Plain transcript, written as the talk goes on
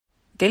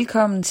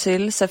Velkommen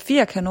til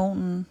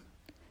Safirkanonen,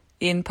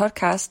 en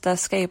podcast, der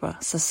skaber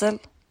sig selv.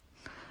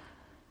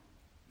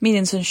 Min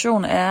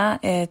intention er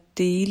at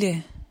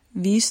dele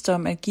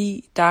visdom, at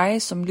give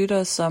dig, som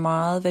lytter, så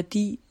meget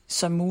værdi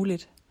som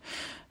muligt.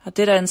 Og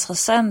det, der er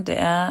interessant, det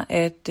er,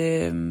 at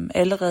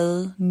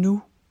allerede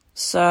nu,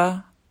 så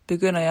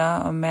begynder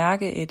jeg at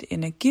mærke et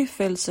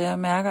energifelt, så jeg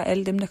mærker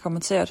alle dem, der kommer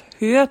til at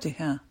høre det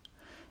her.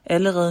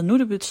 Allerede nu,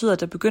 det betyder, at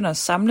der begynder at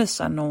samle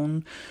sig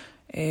nogle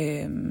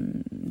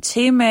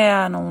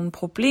temaer, nogle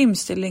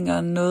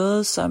problemstillinger,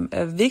 noget som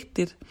er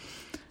vigtigt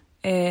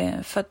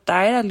for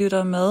dig, der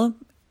lytter med,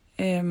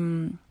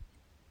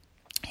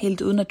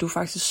 helt uden at du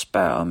faktisk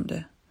spørger om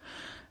det.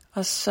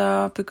 Og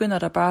så begynder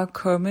der bare at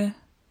komme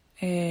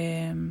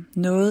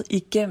noget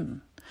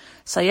igennem.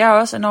 Så jeg er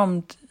også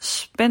enormt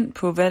spændt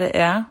på, hvad det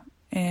er,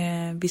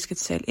 vi skal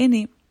tale ind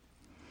i.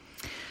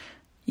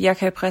 Jeg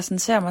kan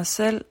præsentere mig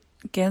selv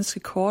ganske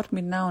kort.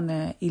 Mit navn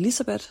er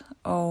Elisabeth,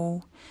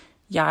 og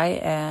jeg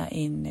er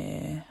en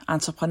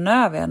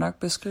entreprenør, vil jeg nok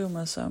beskrive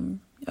mig som.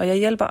 Og jeg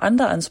hjælper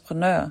andre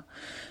entreprenører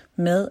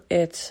med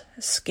at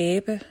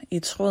skabe i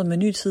tråd med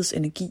ny tids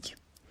energi.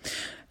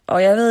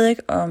 Og jeg ved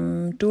ikke,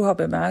 om du har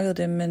bemærket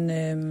det, men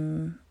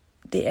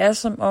det er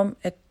som om,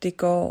 at det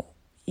går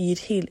i et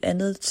helt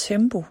andet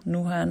tempo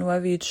nu her. Nu er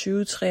vi i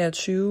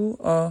 2023,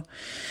 og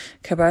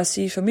kan bare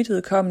sige, for mit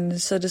vedkommende,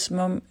 så er det som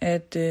om,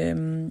 at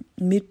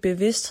mit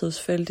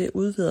bevidsthedsfelt, det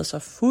udvider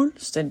sig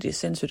fuldstændig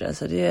sindssygt.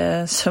 Altså det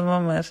er som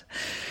om, at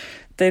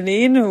den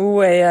ene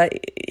uge er jeg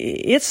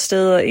et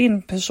sted, og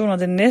en person, og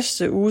den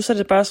næste uge, så er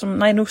det bare som,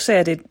 nej, nu ser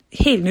jeg det et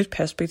helt nyt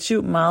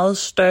perspektiv, meget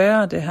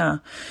større det her.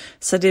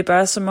 Så det er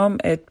bare som om,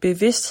 at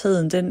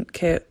bevidstheden, den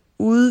kan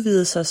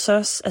udvide sig så,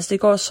 altså det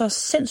går så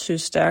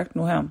sindssygt stærkt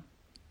nu her.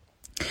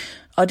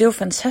 Og det er jo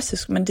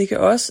fantastisk, men det kan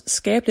også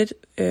skabe lidt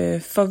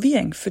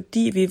forvirring,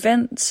 fordi vi er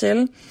vant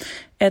til,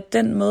 at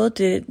den måde,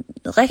 det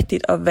er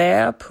rigtigt at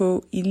være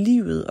på i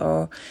livet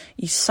og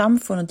i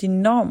samfundet,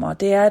 dine normer,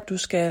 det er, at du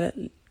skal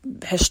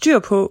have styr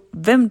på,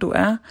 hvem du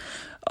er,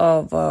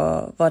 og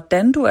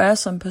hvordan du er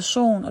som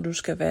person, og du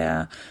skal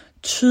være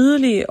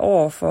tydelig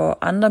over for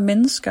andre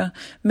mennesker.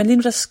 Men lige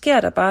nu, der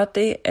sker der bare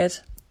det,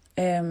 at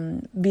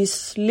vi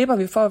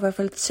får i hvert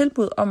fald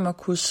tilbud om at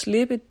kunne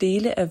slippe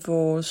dele af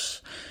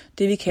vores,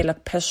 det vi kalder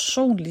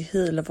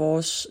personlighed,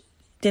 eller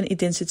den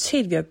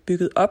identitet, vi har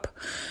bygget op.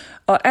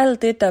 Og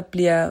alt det,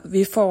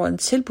 vi får en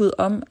tilbud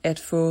om at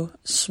få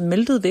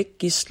smeltet væk,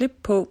 give slip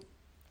på,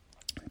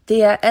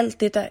 det er alt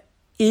det, der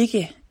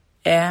ikke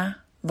er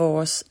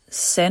vores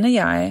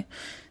sande jeg.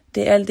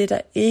 Det er alt det,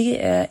 der ikke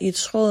er i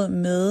tråd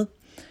med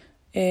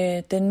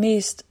det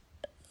mest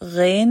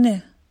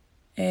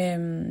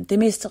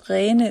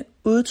rene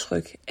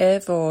udtryk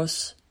af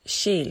vores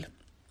sjæl.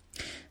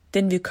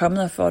 Den vi er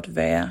kommet her for at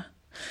være.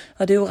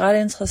 Og det er jo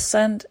ret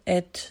interessant,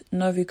 at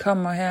når vi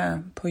kommer her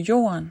på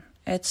jorden,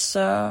 at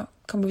så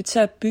kommer vi til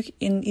at bygge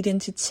en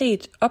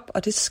identitet op,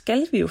 og det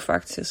skal vi jo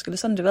faktisk, eller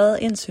sådan det har været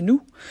indtil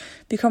nu.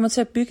 Vi kommer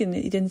til at bygge en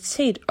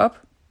identitet op,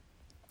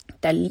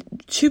 der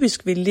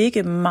typisk vil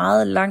ligge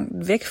meget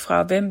langt væk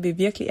fra, hvem vi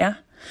virkelig er,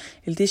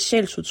 eller det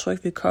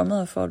sjælsudtryk, vi er kommet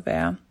her for at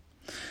være.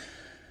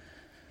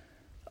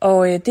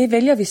 Og det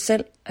vælger vi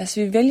selv. Altså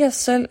vi vælger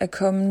selv at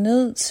komme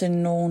ned til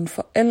nogle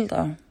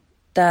forældre,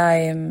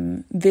 der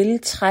vil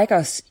trække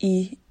os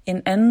i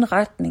en anden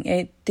retning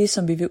af det,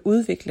 som vi vil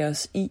udvikle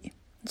os i.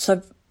 Så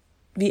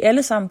vi er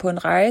alle sammen på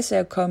en rejse af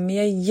at komme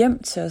mere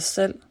hjem til os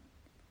selv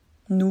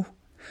nu.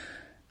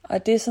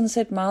 Og det er sådan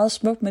set meget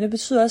smukt, men det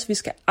betyder også, at vi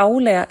skal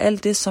aflære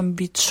alt det, som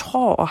vi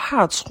tror og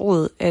har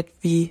troet, at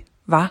vi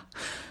var.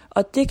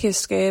 Og det kan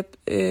skabe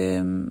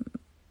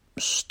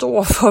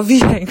stor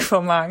forvirring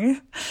for mange.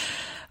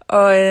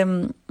 Og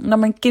når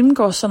man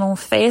gennemgår sådan nogle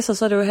faser,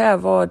 så er det jo her,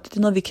 hvor det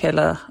er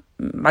noget,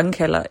 mange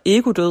kalder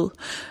egodød.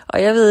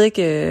 Og jeg ved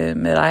ikke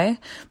med dig,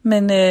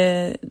 men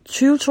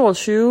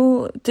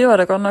 2022, det var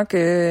da godt nok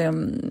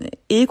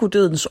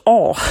egodødens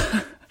år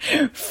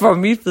for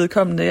mit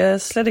vedkommende. Jeg har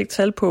slet ikke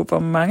talt på, hvor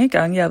mange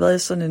gange jeg har været i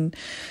sådan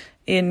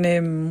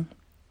en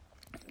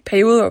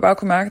periode, hvor jeg bare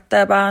kunne mærke, at der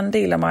er bare en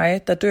del af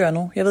mig, der dør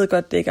nu. Jeg ved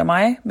godt, det ikke er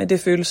mig, men det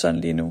føles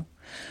sådan lige nu.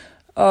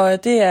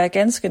 Og det er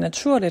ganske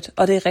naturligt,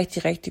 og det er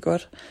rigtig, rigtig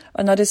godt.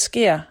 Og når det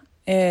sker,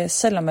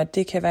 selvom at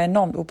det kan være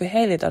enormt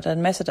ubehageligt, og der er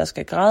en masse, der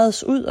skal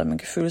grædes ud, og man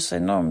kan føle sig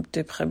enormt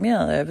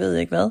deprimeret, og jeg ved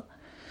ikke hvad,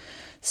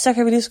 så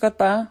kan vi lige så godt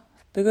bare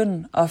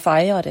begynde at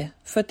fejre det.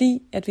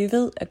 Fordi at vi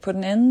ved, at på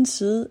den anden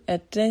side af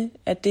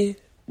det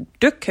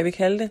dyk, kan vi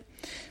kalde det,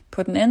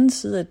 på den anden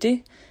side af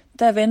det,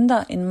 der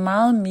venter en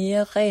meget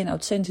mere ren,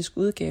 autentisk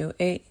udgave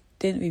af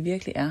den, vi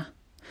virkelig er.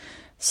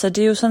 Så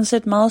det er jo sådan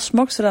set meget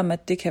smukt, selvom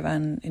at det kan være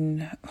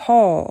en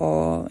hård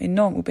og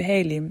enormt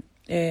ubehagelig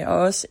og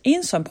også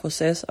ensom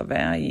proces at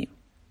være i.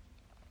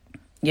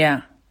 Ja,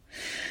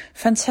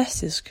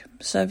 fantastisk.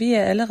 Så vi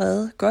er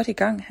allerede godt i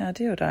gang her,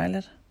 det er jo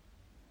dejligt.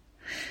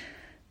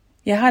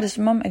 Jeg har det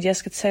som om, at jeg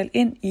skal tale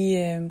ind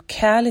i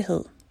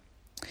kærlighed.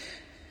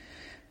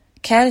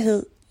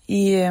 Kærlighed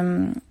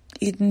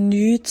i den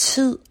nye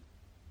tid.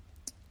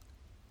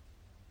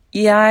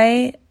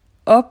 Jeg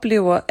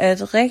oplever,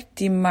 at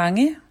rigtig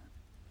mange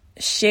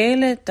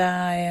sjæle,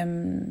 der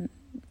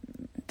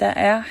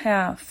er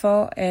her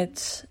for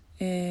at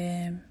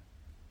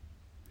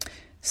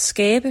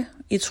skabe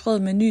i tråd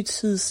med ny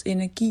tids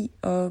energi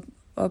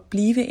og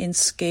blive en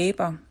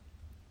skaber.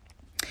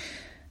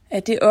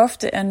 At det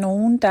ofte er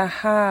nogen, der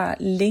har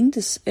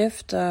længtes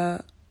efter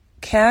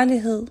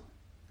kærlighed,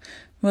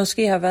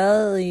 måske har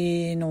været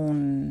i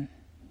nogle,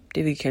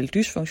 det vi kalder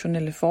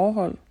dysfunktionelle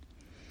forhold.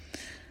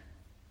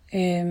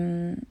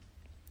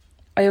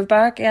 Og jeg vil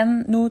bare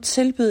gerne nu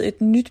tilbyde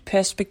et nyt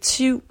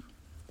perspektiv.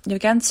 Jeg vil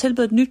gerne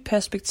tilbyde et nyt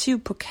perspektiv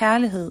på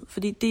kærlighed,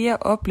 fordi det jeg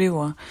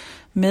oplever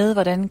med,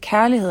 hvordan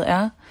kærlighed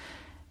er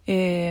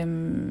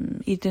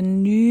i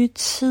den nye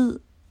tid,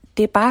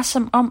 det er bare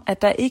som om,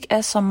 at der ikke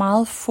er så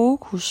meget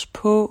fokus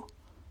på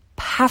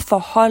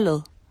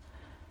parforholdet,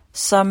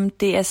 som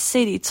det er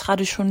set i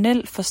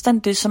traditionel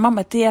forstand. Det er som om,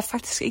 at det er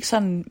faktisk ikke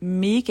sådan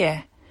mega.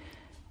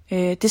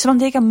 Det er som om,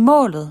 det ikke er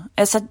målet.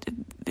 Altså,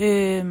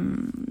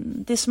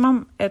 det er som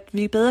om, at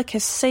vi bedre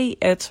kan se,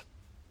 at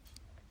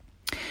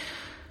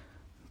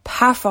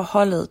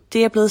parforholdet,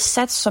 det er blevet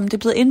sat som, det er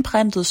blevet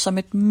indprintet som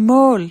et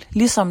mål,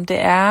 ligesom det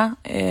er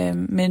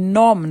med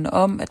normen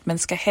om, at man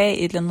skal have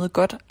et eller andet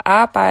godt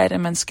arbejde,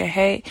 man skal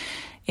have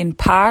en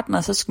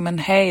partner, så skal man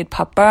have et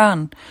par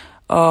børn,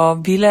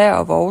 og villa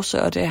og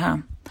vorse og det her.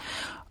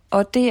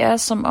 Og det er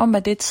som om,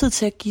 at det er tid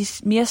til at give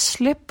mere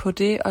slip på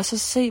det, og så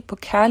se på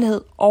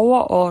kærlighed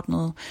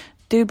overordnet.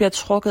 Det vi bliver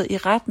trukket i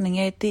retning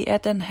af, det er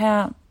den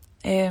her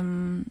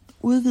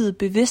udvidede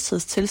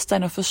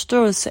bevidsthedstilstand og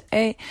forståelse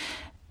af,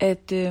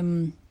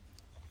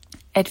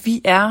 at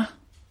vi er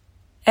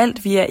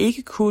alt, vi er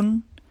ikke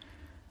kun.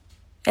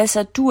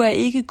 Altså, du er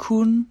ikke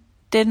kun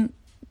den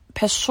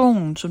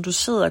person, som du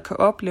sidder og kan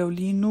opleve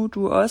lige nu.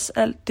 Du er også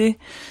alt det,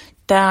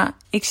 der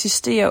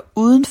eksisterer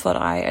uden for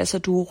dig. Altså,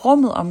 du er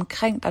rummet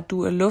omkring dig,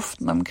 du er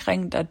luften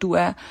omkring dig, du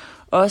er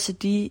også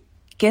de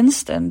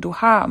genstande, du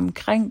har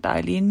omkring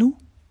dig lige nu.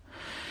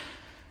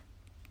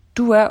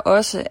 Du er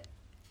også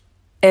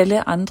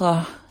alle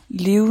andre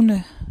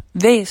levende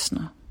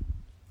væsener.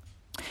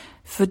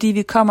 Fordi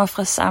vi kommer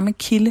fra samme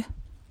kilde.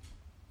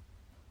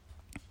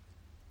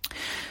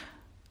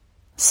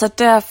 Så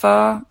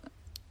derfor,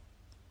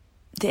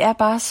 det er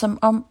bare som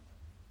om,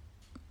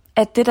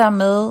 at det der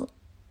med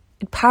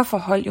et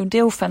parforhold, jo, det er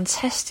jo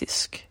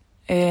fantastisk.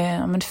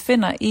 Og man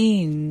finder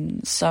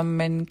en, som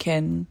man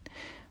kan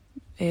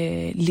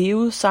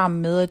leve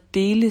sammen med og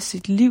dele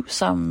sit liv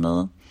sammen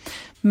med.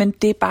 Men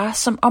det er bare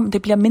som om,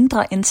 det bliver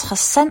mindre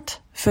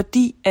interessant,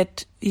 fordi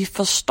at I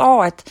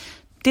forstår, at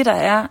det der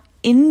er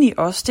inde i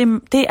os,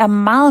 det er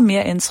meget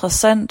mere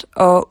interessant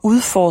at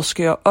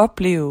udforske og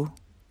opleve.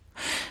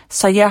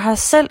 Så jeg har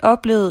selv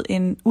oplevet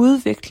en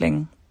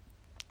udvikling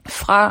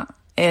fra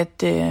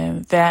at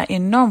være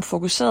enormt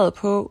fokuseret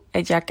på,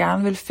 at jeg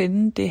gerne vil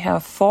finde det her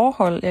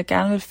forhold, jeg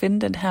gerne vil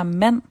finde den her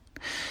mand,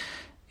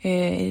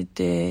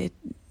 et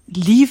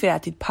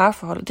ligeværdigt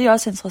parforhold. Det er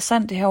også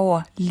interessant det her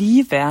ord,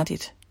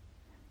 ligeværdigt.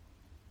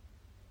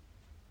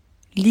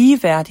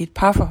 Ligeværdigt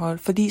parforhold,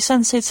 fordi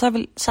sådan set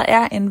så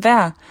er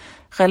enhver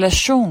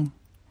relation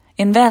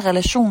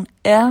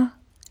er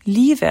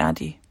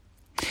ligeværdig,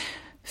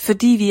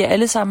 fordi vi er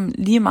alle sammen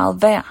lige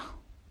meget værd.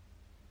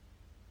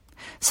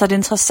 Så det er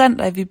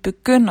interessant, at vi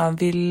begynder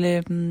at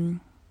ville,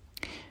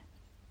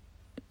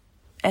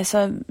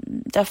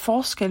 der er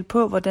forskel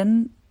på,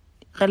 hvordan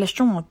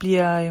relationer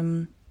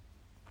bliver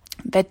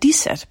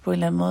værdisat på en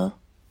eller anden måde.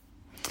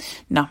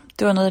 Nå,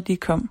 det var noget, der lige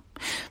kom.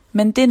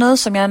 Men det er noget,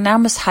 som jeg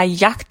nærmest har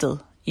jagtet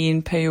i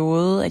en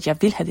periode, at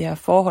jeg vil have det her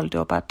forhold. Det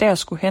var bare der, jeg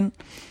skulle hen.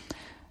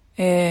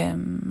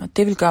 Og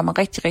det vil gøre mig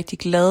rigtig, rigtig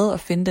glad at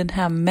finde den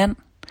her mand.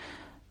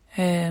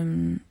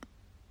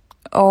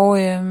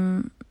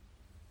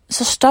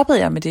 Så stoppede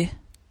jeg med det.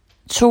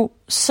 Tog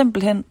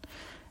simpelthen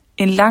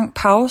en lang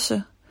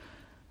pause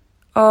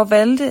og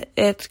valgte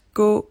at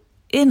gå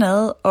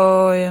indad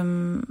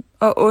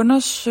og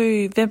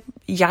undersøge, hvem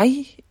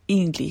jeg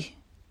egentlig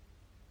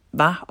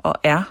var og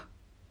er.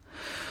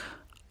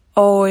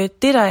 Og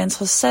det, der er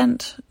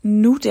interessant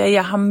nu, det er, at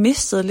jeg har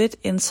mistet lidt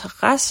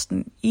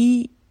interessen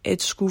i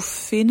at skulle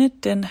finde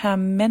den her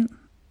mand.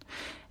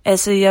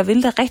 Altså, jeg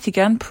vil da rigtig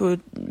gerne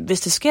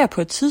hvis det sker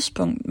på et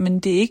tidspunkt, men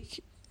det er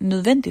ikke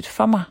nødvendigt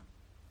for mig.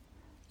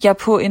 Jeg er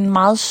på en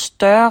meget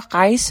større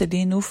rejse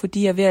lige nu,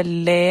 fordi jeg er ved at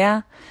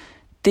lære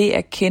det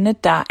at kende,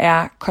 der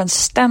er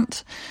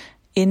konstant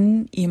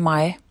inde i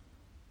mig.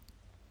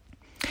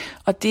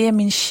 Og det er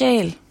min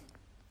sjæl.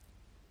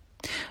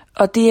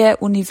 Og det er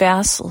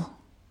universet.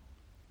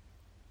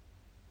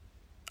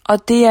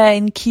 Og det er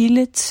en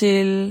kilde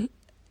til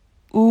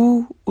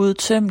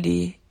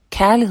uudtømmelig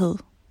kærlighed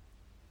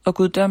og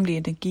guddommelig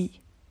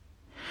energi.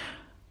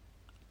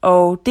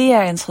 Og det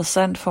er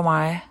interessant for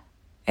mig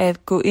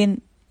at gå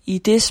ind i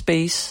det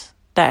space,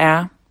 der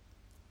er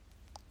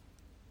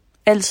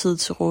altid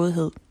til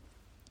rådighed.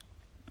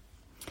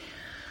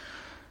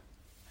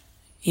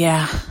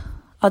 Ja,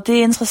 og det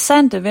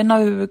interessante ved,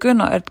 når vi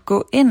begynder at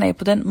gå indad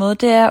på den måde,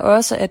 det er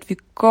også, at vi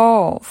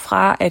går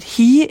fra at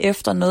hige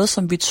efter noget,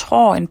 som vi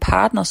tror, en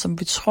partner, som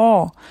vi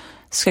tror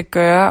skal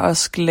gøre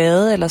os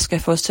glade, eller skal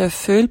få os til at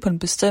føle på en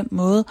bestemt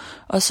måde,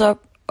 og så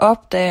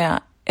opdager,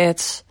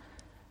 at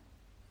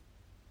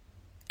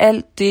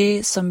alt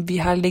det, som vi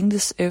har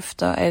længtes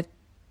efter, at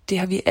det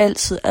har vi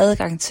altid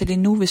adgang til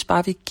endnu, hvis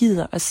bare vi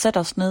gider at sætte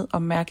os ned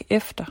og mærke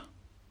efter.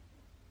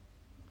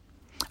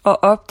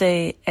 Og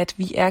opdage, at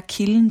vi er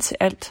kilden til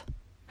alt.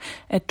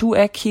 At du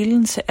er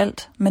kilden til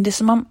alt. Men det er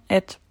som om,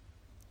 at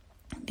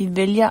vi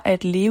vælger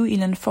at leve i en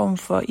eller anden form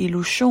for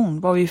illusion,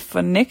 hvor vi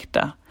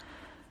fornægter.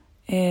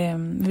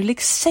 Vi vil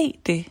ikke se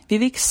det. Vi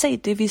vil ikke se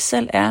det, vi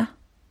selv er.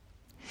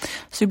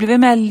 Så vi bliver ved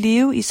med at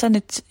leve i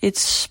sådan et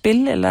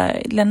spil, eller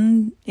et eller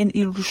andet,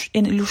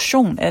 en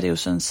illusion er det jo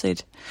sådan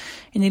set.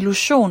 En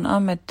illusion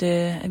om, at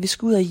vi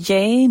skal ud og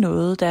jage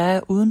noget, der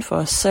er uden for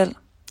os selv.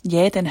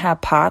 Jage den her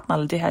partner,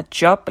 eller det her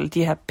job, eller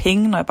de her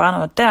penge, når jeg bare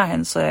når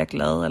derhen, så er jeg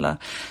glad, eller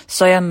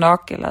så er jeg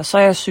nok, eller så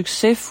er jeg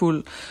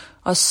succesfuld,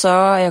 og så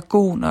er jeg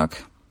god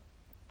nok.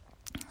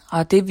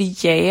 Og det vi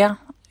jager,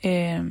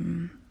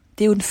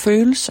 det er jo en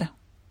følelse.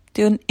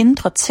 Det er jo en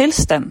indre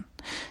tilstand.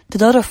 Det er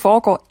noget, der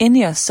foregår inde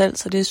i os selv,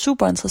 så det er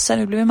super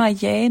interessant. Vi bliver ved med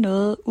at jage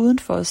noget uden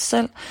for os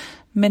selv,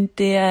 men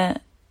det er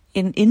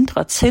en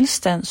indre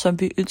tilstand, som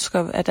vi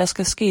ønsker, at der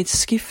skal ske et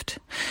skift.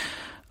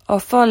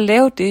 Og for at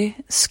lave det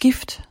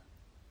skift,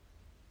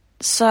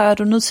 så er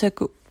du nødt til at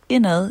gå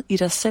indad i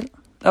dig selv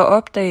og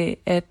opdage,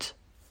 at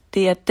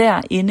det er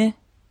derinde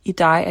i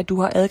dig, at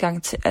du har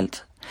adgang til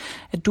alt.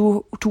 At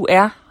du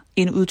er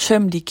en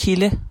udtømmelig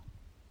kilde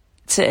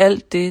til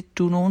alt det,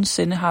 du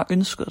nogensinde har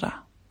ønsket dig.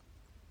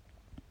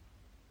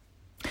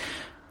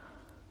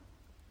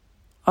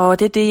 Og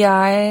det er det,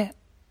 jeg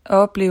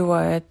oplever,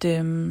 at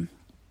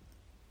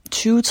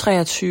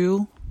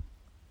 2023,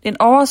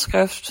 en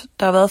overskrift,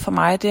 der har været for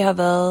mig, det har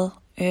været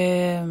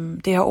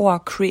det her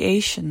ord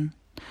creation,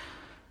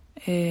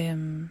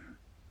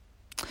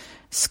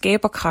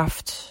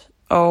 skaberkraft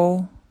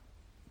og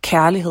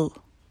kærlighed.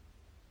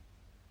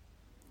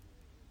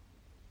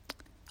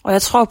 Og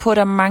jeg tror på, at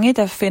der er mange,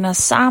 der finder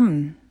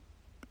sammen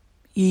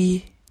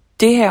i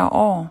det her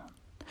år,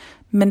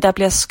 men der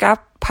bliver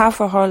skabt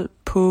parforhold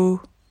på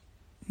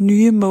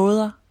nye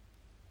måder,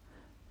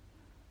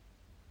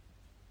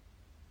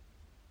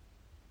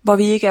 hvor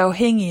vi ikke er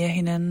afhængige af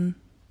hinanden.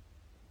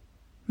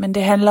 Men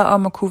det handler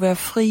om at kunne være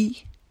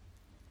fri,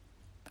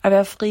 at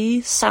være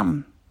frie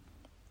sammen,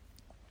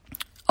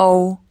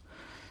 og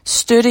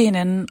støtte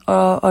hinanden,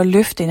 og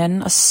løfte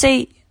hinanden, og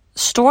se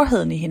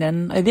storheden i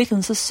hinanden. Og i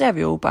virkeligheden så ser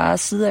vi jo bare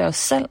sider af os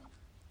selv.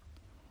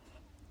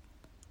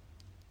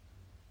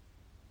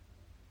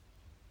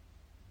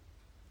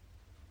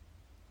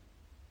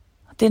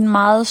 Det er en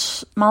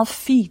meget, meget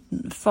fin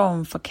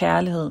form for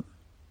kærlighed.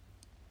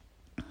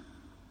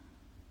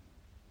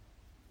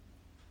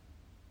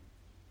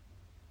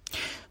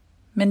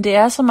 Men det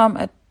er som om,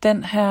 at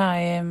den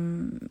her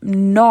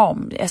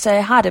norm, altså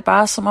jeg har det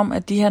bare som om,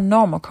 at de her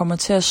normer kommer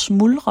til at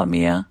smuldre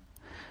mere.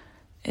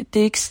 Det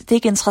er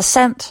ikke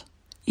interessant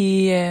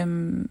i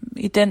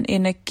den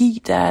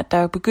energi,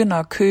 der begynder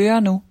at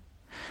køre nu.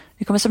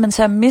 Vi kommer simpelthen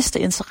til at miste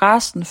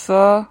interessen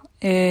for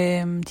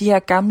de her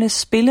gamle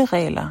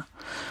spilleregler.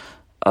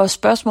 Og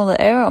spørgsmålet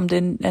er jo, om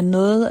det er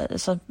noget,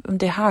 altså om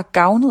det har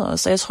gavnet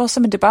os. Jeg tror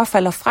simpelthen, det bare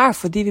falder fra,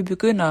 fordi vi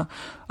begynder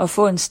at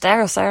få en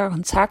stærkere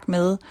kontakt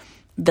med,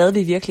 hvad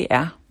vi virkelig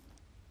er.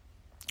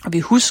 Og vi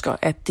husker,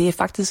 at det er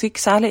faktisk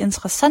ikke særlig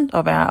interessant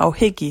at være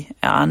afhængig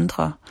af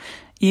andre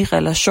i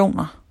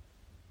relationer.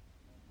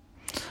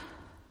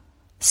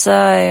 Så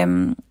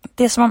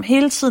det er som om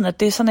hele tiden, at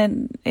det er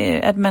sådan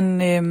at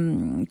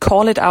man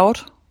call it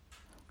out.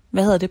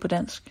 Hvad hedder det på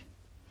dansk?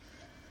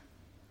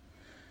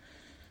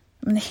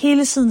 Man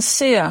hele tiden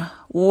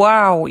ser,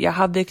 wow, jeg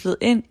har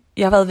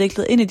været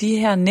viklet ind i de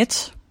her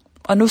net,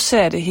 og nu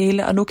ser jeg det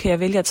hele, og nu kan jeg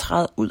vælge at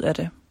træde ud af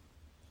det.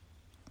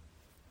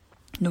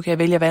 Nu kan jeg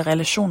vælge at være i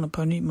relationer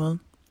på en ny måde.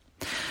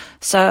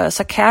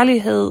 Så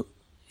kærlighed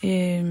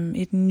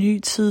i den nye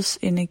tids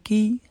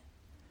energi,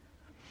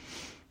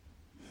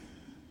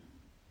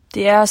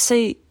 det er at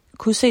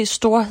kunne se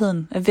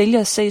storheden, at vælge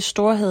at se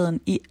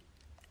storheden i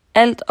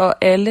alt og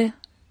alle,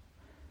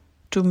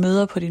 du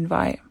møder på din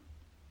vej.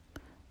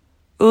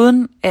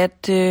 Uden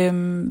at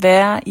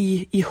være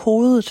i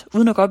hovedet,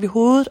 uden at gå op i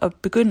hovedet og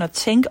begynde at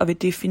tænke og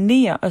vil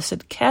definere og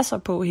sætte kasser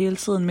på hele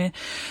tiden med,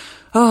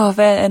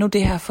 hvad er nu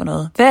det her for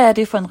noget? Hvad er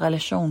det for en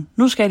relation?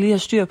 Nu skal jeg lige have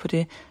styr på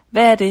det.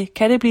 Hvad er det?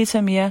 Kan det blive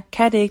til mere?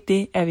 Kan det ikke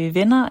det? Er vi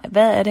venner?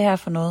 Hvad er det her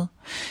for noget?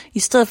 I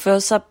stedet for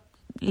så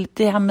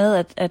det her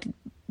med, at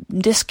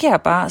det sker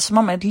bare, som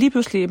om at lige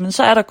pludselig, men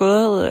så er der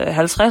gået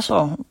 50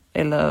 år,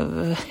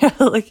 eller jeg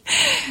ved ikke,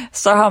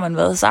 så har man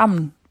været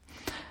sammen.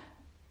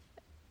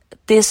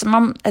 Det er som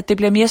om, at det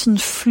bliver mere sådan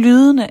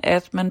flydende,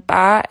 at man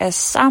bare er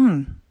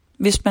sammen.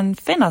 Hvis man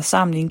finder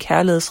sammen i en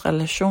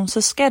kærlighedsrelation,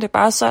 så sker det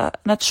bare så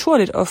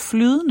naturligt og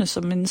flydende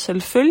som en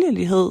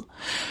selvfølgelighed.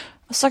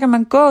 Og så kan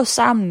man gå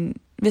sammen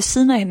ved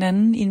siden af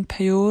hinanden i en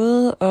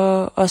periode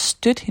og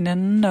støtte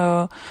hinanden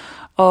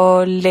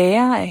og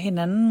lære af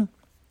hinanden,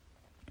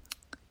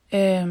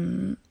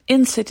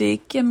 indtil det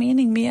ikke giver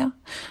mening mere.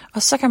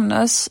 Og så kan man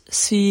også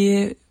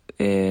sige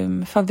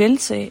farvel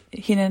til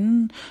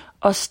hinanden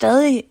og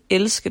stadig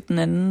elske den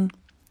anden.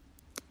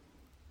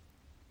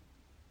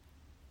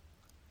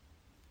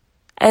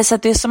 Altså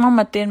det er som om,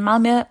 at det er en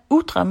meget mere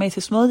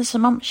udramatisk måde. Det er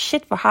som om,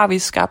 shit, hvor har vi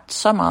skabt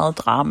så meget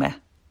drama.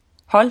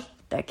 Hold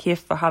da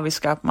kæft, hvor har vi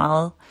skabt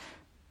meget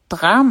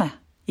drama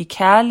i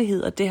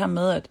kærlighed. Og det her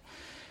med, at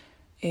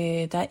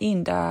der er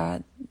en,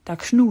 der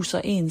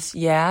knuser ens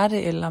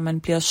hjerte, eller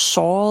man bliver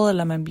såret,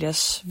 eller man bliver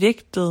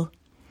svigtet.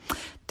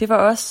 Det var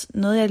også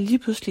noget, jeg lige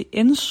pludselig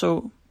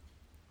indså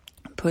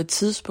på et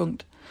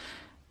tidspunkt,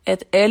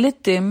 at alle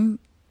dem,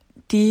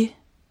 de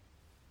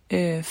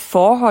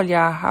forhold, jeg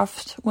har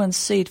haft,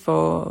 uanset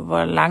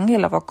hvor lange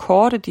eller hvor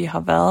korte de har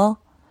været,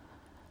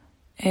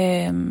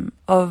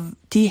 og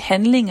de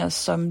handlinger,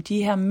 som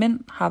de her mænd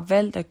har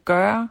valgt at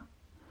gøre,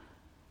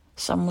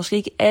 som måske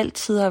ikke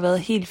altid har været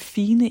helt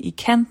fine i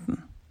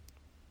kanten.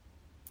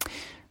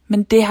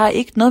 Men det har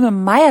ikke noget med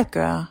mig at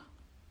gøre.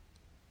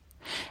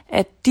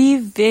 At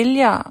de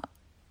vælger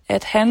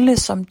at handle,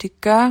 som de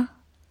gør,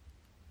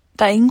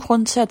 der er ingen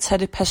grund til at tage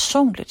det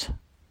personligt.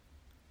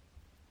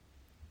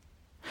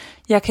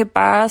 Jeg kan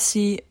bare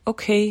sige,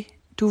 okay,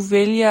 du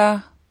vælger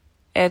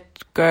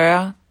at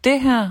gøre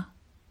det her.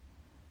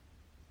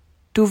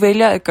 Du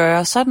vælger at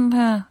gøre sådan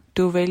her.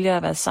 Du vælger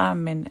at være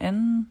sammen med en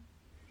anden.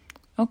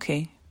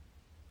 Okay.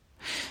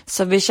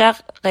 Så hvis jeg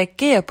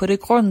reagerer på det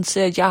grund til,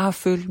 at jeg har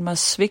følt mig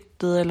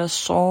svigtet eller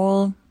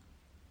såret,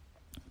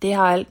 det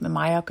har alt med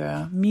mig at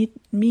gøre.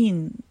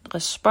 Min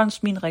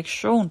respons, min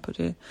reaktion på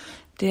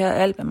det har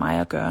alt med mig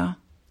at gøre.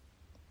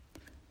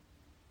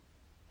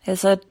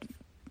 Altså,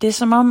 det er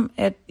som om,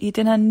 at i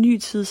den her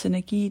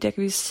nytidsenergi, der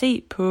kan vi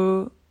se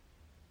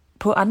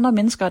på andre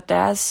mennesker og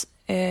deres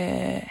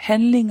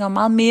handlinger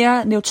meget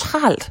mere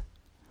neutralt.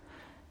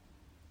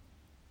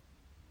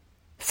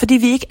 Fordi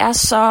vi ikke er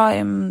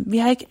så, vi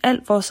har ikke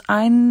alt vores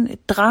egen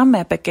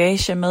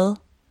drama-bagage med.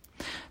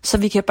 Så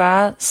vi kan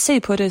bare se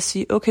på det og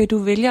sige, okay, du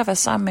vælger at være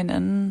sammen med en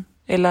anden.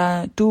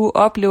 Eller du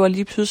oplever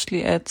lige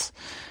pludselig, at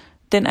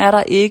den er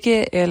der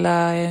ikke.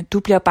 Eller du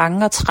bliver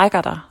bange og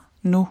trækker dig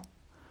nu.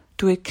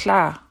 Du er ikke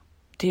klar.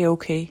 Det er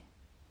okay.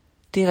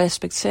 Det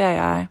respekterer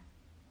jeg.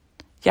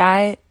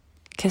 Jeg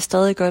kan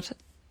stadig godt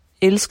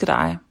elske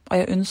dig. Og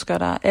jeg ønsker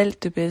dig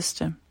alt det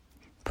bedste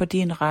på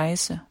din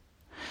rejse.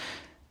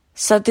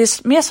 Så det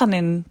er mere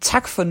sådan en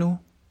tak for nu.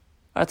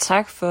 Og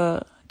tak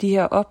for de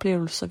her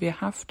oplevelser, vi har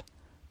haft.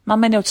 Meget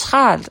mere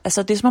neutralt.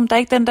 Altså det er som om, der er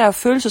ikke den der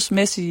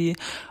følelsesmæssige,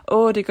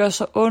 det gør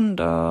så ondt.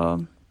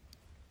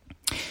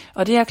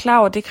 Og det er klar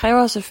over, det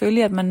kræver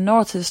selvfølgelig, at man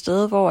når til et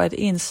sted, hvor at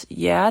ens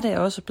hjerte er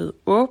også blevet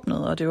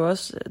åbnet. Og det er jo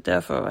også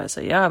derfor,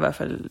 altså jeg har i hvert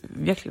fald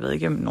virkelig været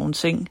igennem nogle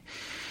ting.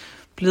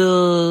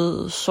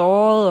 Blevet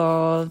såret,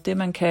 og det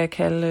man kan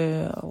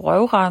kalde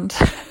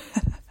røvrendt.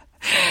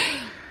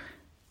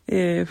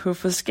 På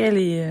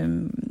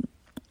forskellige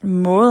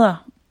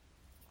måder.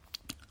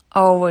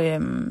 Og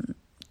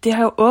det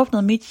har jo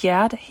åbnet mit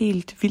hjerte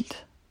helt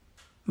vildt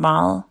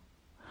meget.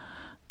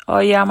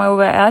 Og jeg må jo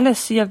være ærlig og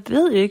sige, at jeg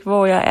ved ikke,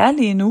 hvor jeg er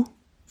lige nu.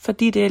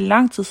 Fordi det er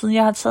lang tid siden.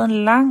 Jeg har taget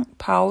en lang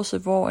pause,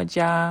 hvor at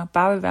jeg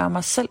bare vil være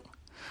mig selv.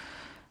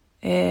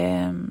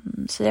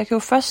 Så jeg kan jo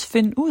først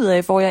finde ud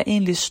af, hvor jeg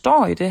egentlig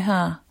står i det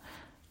her,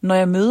 når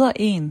jeg møder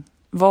en,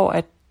 hvor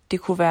at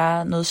det kunne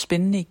være noget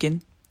spændende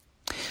igen.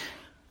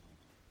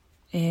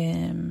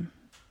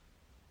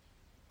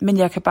 Men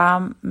jeg kan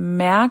bare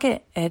mærke,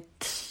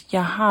 at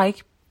jeg har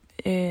ikke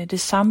det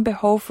samme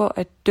behov for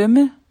at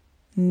dømme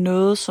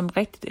noget som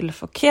rigtigt eller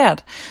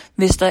forkert.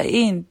 Hvis der er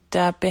en,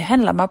 der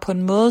behandler mig på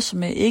en måde,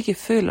 som jeg ikke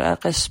føler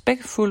er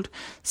respektfuldt,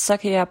 så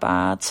kan jeg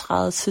bare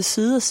træde til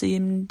side og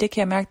sige, det kan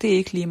jeg mærke, det er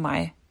ikke lige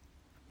mig.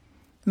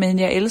 Men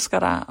jeg elsker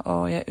dig,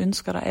 og jeg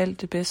ønsker dig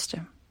alt det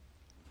bedste.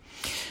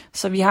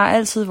 Så vi har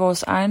altid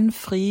vores egen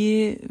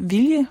frie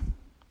vilje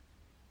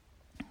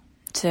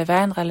til at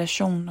være i en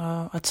relation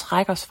og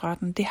trække os fra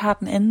den. Det har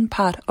den anden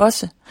part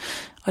også,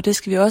 og det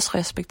skal vi også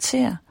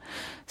respektere.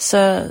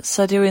 Så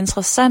det er jo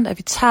interessant, at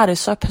vi tager det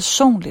så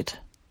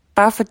personligt,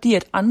 bare fordi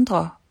at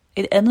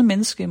et andet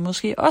menneske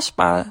måske også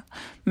bare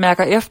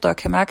mærker efter og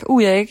kan mærke,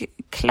 jeg er ikke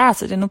klar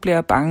til det, nu bliver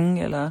jeg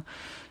bange, eller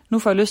nu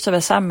får jeg lyst til at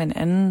være sammen med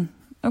en anden.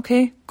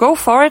 Okay, go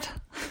for it.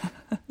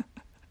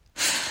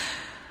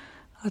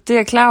 Og det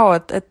er klar over,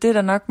 at det er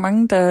der nok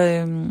mange,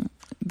 der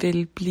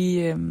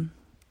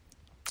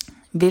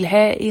vil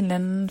have en eller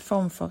anden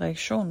form for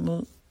reaktion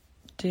mod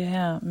det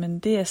her, men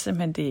det er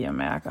simpelthen det, jeg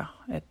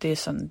mærker, at det er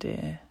sådan,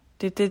 det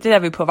der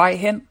vi er på vej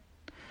hen.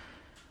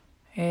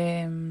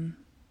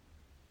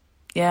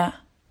 Ja,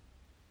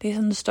 det er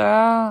sådan en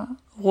større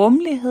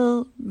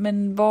rummelighed,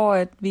 men hvor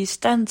at vi er i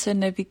stand til at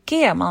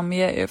navigere meget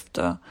mere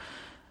efter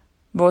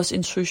vores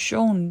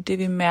intuition, det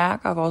vi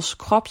mærker, vores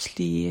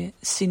kropslige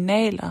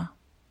signaler,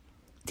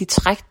 de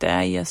træk, der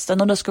er i os. Der er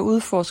noget, der skal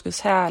udforskes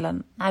her, eller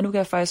nej, nu kan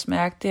jeg faktisk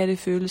mærke, det her, det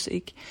føles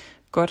ikke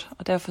godt,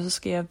 og derfor så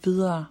skal jeg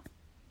videre.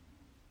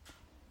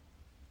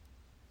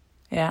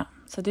 Ja,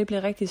 så det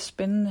bliver rigtig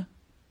spændende.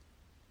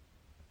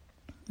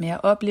 Men jeg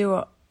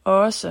oplever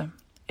også,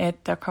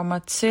 at der kommer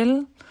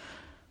til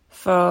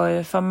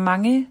for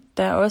mange,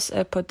 der også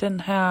er på den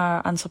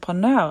her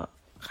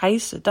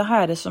entreprenørrejse, der har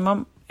jeg det som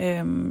om,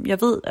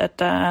 Jeg ved, at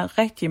der er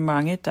rigtig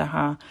mange, der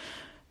har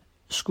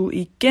skulle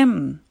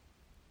igennem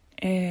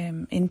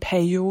en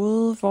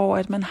periode, hvor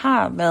at man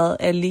har været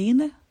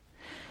alene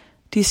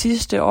de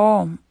sidste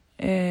år,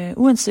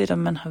 uanset om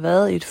man har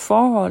været i et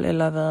forhold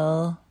eller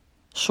været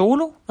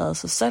solo, været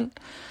sig selv,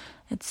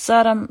 at så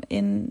er der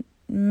en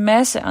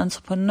masse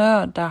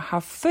entreprenører, der har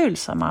følt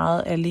sig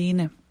meget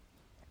alene.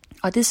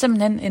 Og det er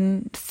simpelthen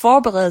en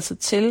forberedelse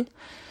til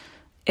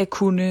at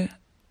kunne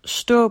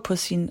stå på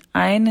sine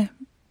egne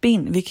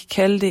ben. Vi kan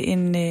kalde det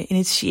en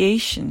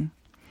initiation.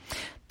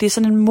 Det er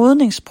sådan en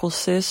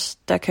modningsproces,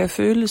 der kan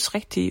føles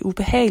rigtig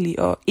ubehagelig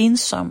og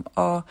ensom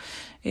og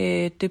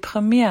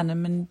deprimerende,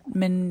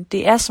 men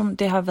det er som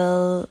det har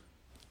været.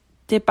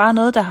 Det er bare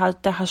noget,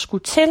 der har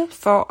skudt til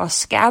for at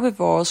skærpe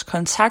vores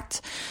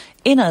kontakt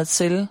indad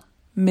til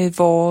med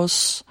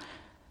vores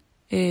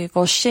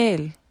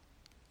sjæl,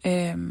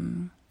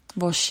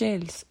 vores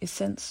sjæls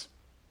essens.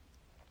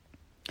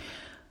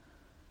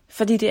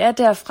 Fordi det er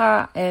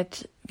derfra,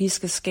 at vi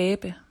skal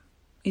skabe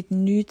i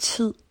den nye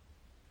tid.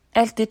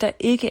 Alt det, der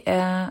ikke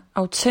er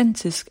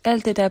autentisk,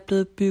 alt det, der er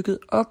blevet bygget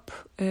op,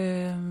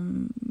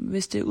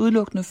 hvis det er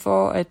udelukkende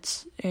for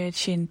at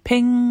tjene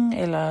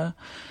penge, eller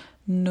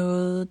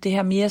noget, det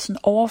her mere sådan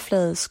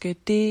overfladiske,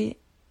 det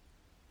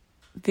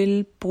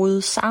vil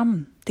bryde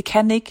sammen. Det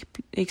kan ikke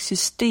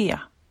eksistere.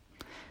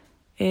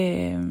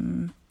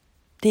 Det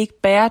er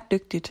ikke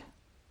bæredygtigt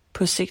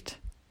på sigt.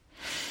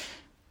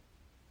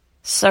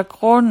 Så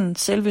grunden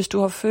til, hvis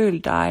du har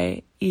følt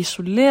dig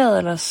isoleret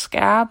eller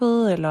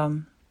skærpet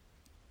eller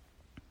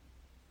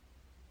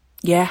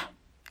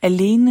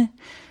alene,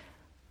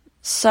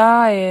 så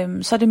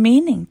er det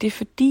mening. Det er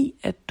fordi,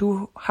 at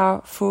du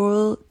har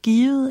fået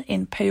givet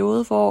en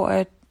periode,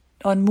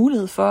 og en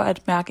mulighed for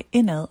at mærke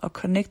indad og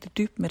connecte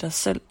dybt med dig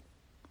selv.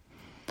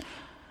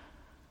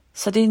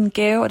 Så det er en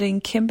gave, og det er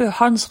en kæmpe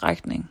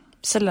håndsrækning,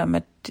 selvom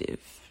at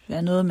det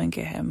er noget, man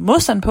kan have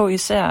modstand på,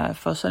 især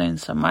for sådan en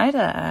som mig,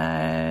 der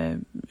er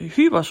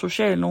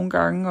hypersocial nogle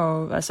gange,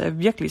 og altså er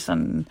virkelig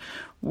sådan,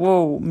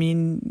 wow,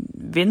 mine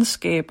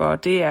venskaber,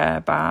 det er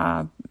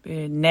bare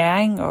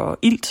næring og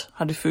ilt,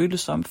 har det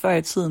føltes som før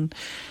i tiden.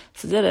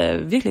 Så det har da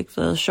virkelig ikke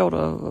været sjovt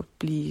at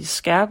blive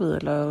skærpet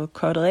eller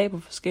kottet af på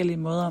forskellige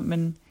måder,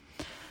 men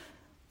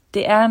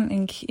det er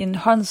en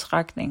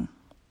håndsrækning,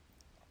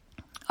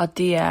 og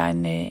det er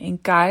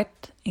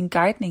en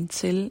guidning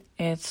til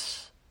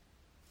at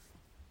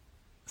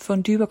få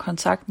en dybere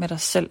kontakt med dig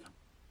selv.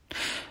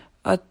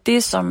 Og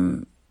det,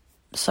 som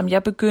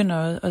jeg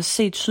begynder at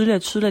se tydeligere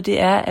og tydeligere, det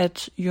er,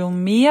 at jo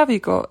mere vi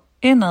går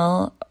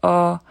indad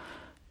og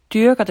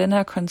dyrker den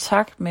her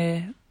kontakt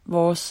med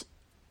vores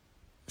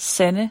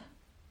sande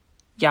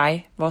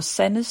jeg, vores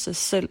sandeste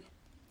selv,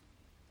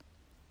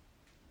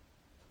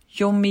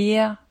 jo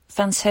mere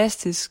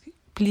fantastisk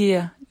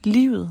bliver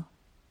livet.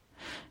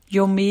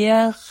 Jo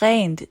mere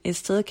rent et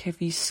sted kan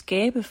vi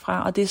skabe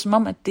fra, og det er som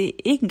om, at det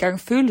ikke engang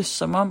føles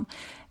som om,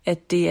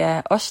 at det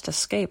er os, der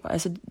skaber.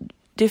 Altså,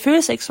 det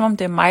føles ikke som om,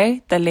 det er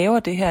mig, der laver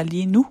det her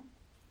lige nu.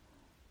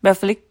 I hvert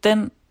fald ikke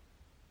den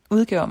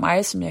udgave af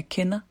mig, som jeg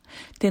kender.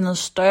 Det er noget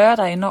større,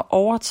 der er inde og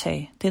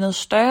overtage. Det er noget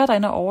større, der er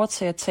inde og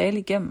overtage at tale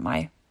igennem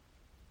mig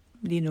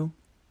lige nu.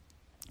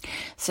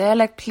 Så jeg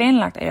har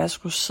planlagt, at jeg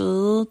skulle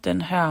sidde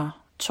den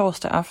her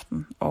torsdag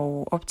aften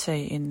og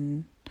optage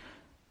en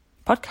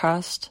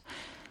podcast.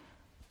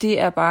 Det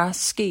er bare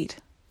sket.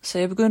 Så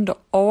jeg begyndte at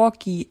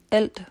overgive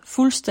alt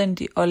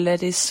fuldstændig og lade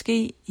det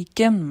ske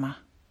igennem mig.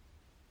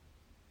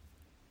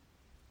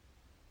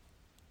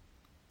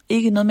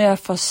 Ikke noget med at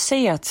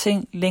forcere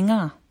ting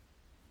længere.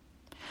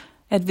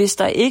 At hvis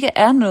der ikke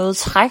er noget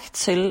træk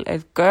til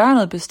at gøre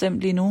noget bestemt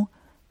lige nu,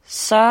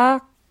 så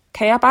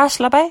kan jeg bare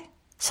slappe af.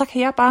 Så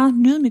kan jeg bare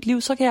nyde mit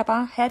liv. Så kan jeg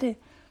bare have det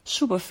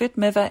super fedt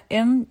med, hvad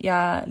end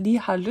jeg lige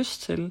har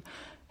lyst til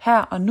her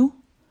og nu.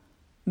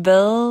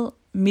 Hvad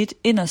mit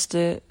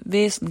inderste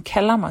væsen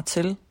kalder mig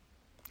til.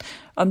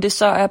 Om det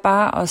så er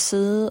bare at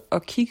sidde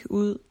og kigge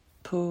ud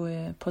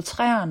på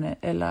træerne,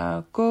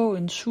 eller gå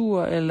en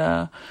tur,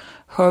 eller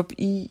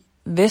hoppe i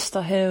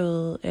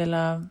Vesterhavet,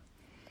 eller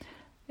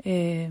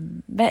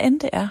hvad end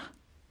det er.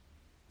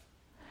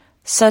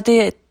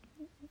 Så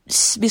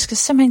vi skal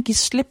simpelthen give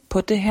slip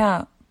på det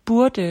her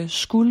burde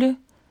skulle,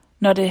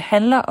 når det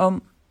handler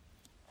om,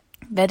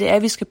 hvad det er,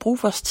 vi skal bruge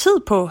vores tid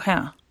på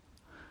her.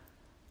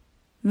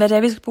 Hvad det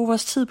er, vi skal bruge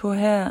vores tid på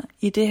her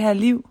i det her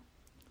liv.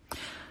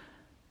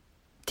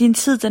 Din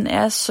tid, den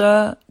er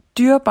så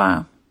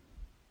dyrbar.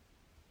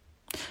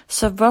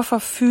 Så hvorfor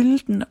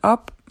fylde den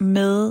op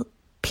med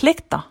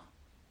pligter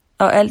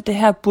og alt det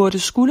her burde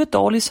skulle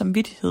dårlig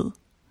samvittighed?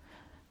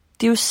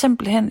 Det er jo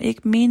simpelthen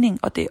ikke mening,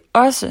 og det er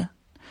også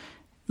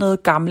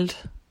noget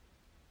gammelt.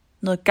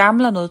 Noget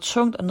gammelt og noget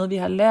tungt, og noget vi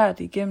har lært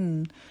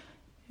igennem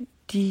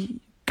de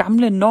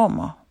gamle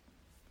normer.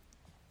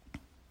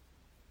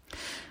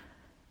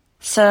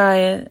 Så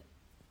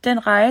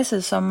den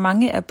rejse, som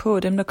mange er på,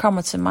 dem der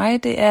kommer til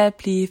mig, det er at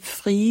blive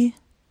frie,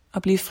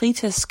 og blive fri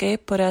til at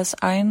skabe på deres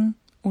egen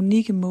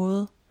unikke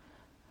måde.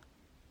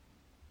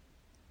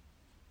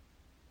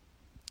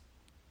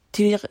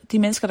 de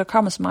mennesker, der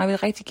kommer til mig, vil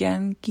rigtig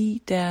gerne give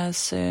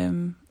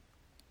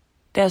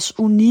deres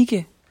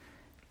unikke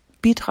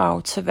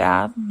bidrag til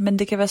verden, men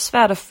det kan være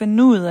svært at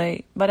finde ud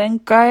af, hvordan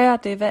gør jeg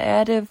det, hvad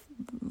er det,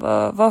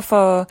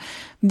 hvorfor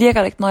virker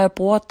det ikke, når jeg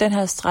bruger den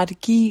her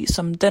strategi,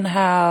 som den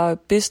her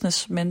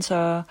business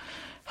mentor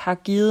har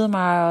givet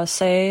mig og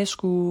sagde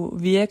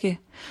skulle virke.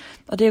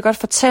 Og det jeg godt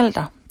fortælle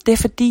dig, det er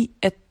fordi,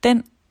 at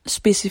den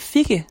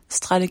specifikke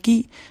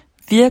strategi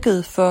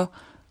virkede for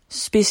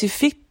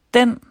specifikt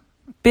den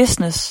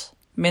business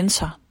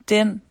mentor,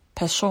 den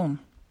person.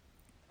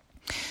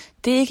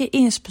 Det er ikke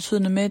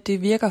ensbetydende med, at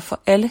det virker for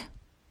alle.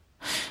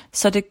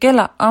 Så det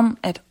gælder om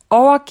at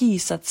overgive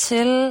sig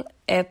til,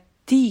 at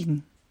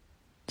din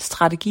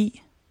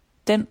strategi,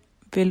 den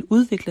vil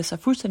udvikle sig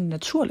fuldstændig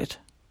naturligt.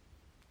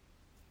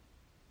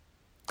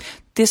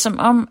 Det er som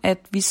om, at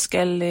vi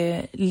skal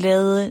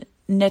lade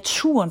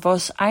naturen,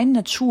 vores egen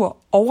natur,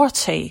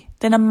 overtage.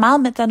 Den er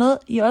der er noget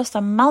i os, der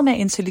er meget mere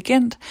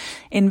intelligent,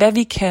 end hvad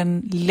vi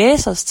kan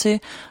læse os til,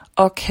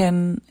 og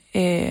kan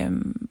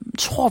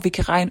tror, vi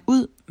kan regne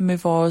ud med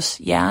vores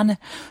hjerne.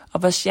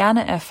 Og vores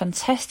hjerne er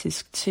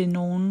fantastisk til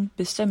nogle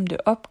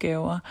bestemte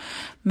opgaver,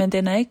 men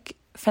den er ikke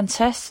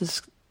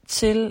fantastisk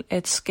til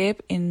at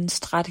skabe en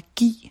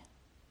strategi.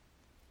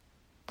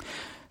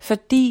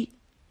 Fordi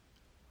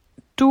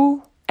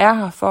du er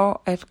her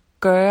for at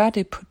gøre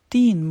det på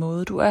din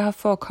måde. Du er her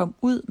for at komme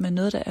ud med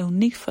noget, der er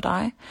unikt for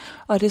dig,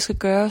 og det skal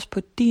gøres på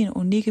din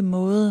unikke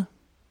måde.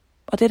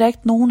 Og det er der ikke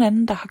nogen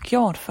anden, der har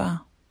gjort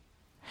før.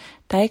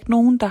 Der er ikke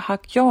nogen, der har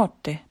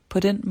gjort det på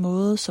den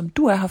måde, som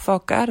du er her for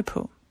at gøre det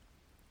på.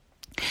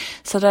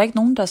 Så der er ikke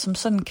nogen, der som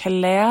sådan kan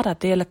lære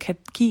dig det, eller kan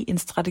give en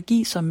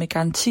strategi, som med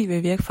garanti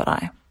vil virke for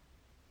dig.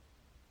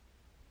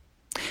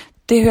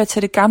 Det hører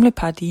til det gamle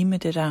paradigme,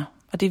 det der,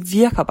 og det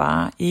virker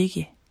bare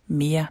ikke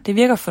mere. Det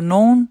virker for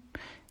nogen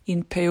i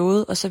en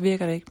periode, og så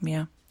virker det ikke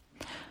mere.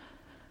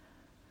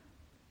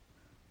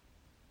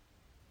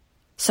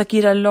 Så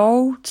giv dig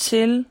lov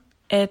til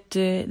at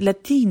lade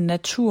din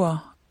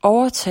natur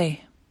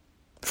overtage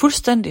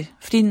fuldstændig.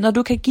 Fordi når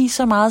du kan give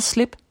så meget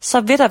slip,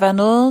 så vil der være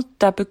noget,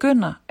 der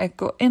begynder at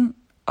gå ind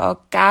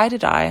og guide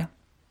dig.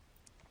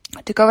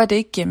 Det kan godt være, at det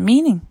ikke giver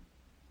mening.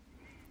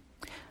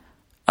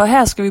 Og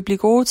her skal vi blive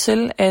gode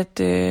til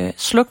at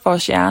slukke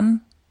vores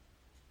hjerne,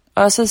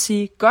 og så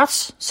sige,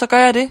 godt, så gør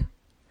jeg det.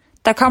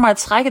 Der kommer et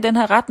træk i den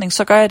her retning,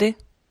 så gør jeg det.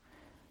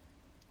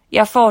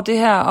 Jeg får det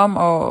her om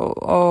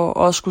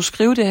at skulle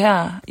skrive det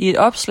her i et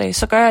opslag,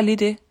 så gør jeg lige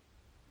det.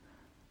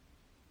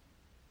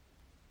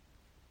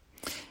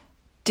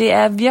 Det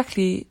er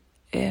virkelig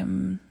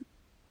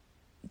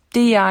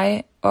det,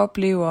 jeg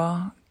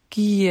oplever,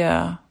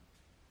 giver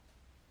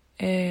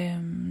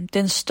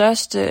den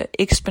største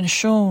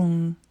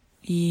ekspansion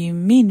i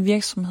min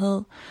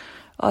virksomhed,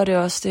 og det er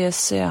også det, jeg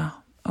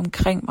ser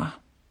omkring mig,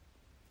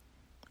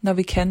 når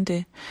vi kan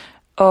det.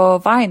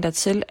 Og vejen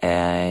dertil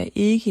er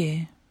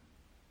ikke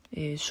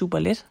super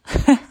let,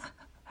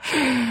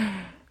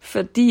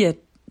 fordi at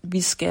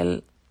vi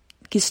skal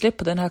give slip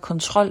på den her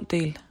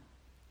kontroldel.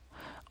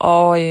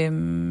 Og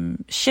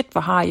shit,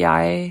 hvor har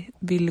jeg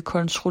ville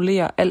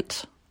kontrollere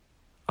alt.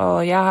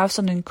 Og jeg har haft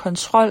sådan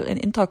en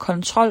indre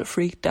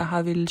kontrolfreak, der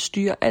har ville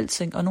styre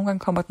alting, og nogle gange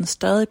kommer den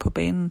stadig på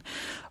banen,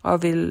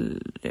 og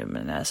vil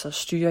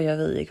styre, jeg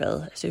ved ikke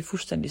hvad. Altså, det er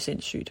fuldstændig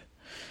sindssygt.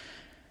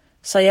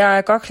 Så jeg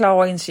er godt klar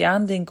over, at ens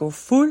hjerne, den går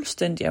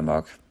fuldstændig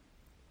amok.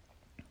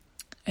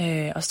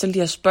 Og stille de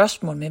her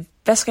spørgsmål med,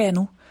 hvad skal jeg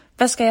nu?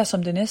 Hvad skal jeg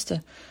som det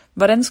næste?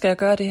 Hvordan skal jeg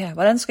gøre det her?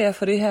 Hvordan skal jeg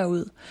få det her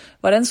ud?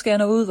 Hvordan skal jeg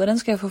nå ud? Hvordan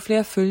skal jeg få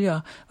flere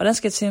følgere? Hvordan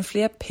skal jeg tjene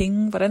flere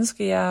penge? Hvordan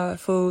skal jeg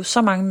få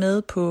så mange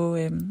med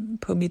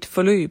på mit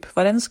forløb?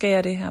 Hvordan skal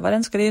jeg det her?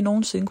 Hvordan skal det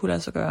nogensinde kunne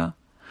lade sig gøre?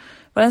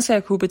 Hvordan skal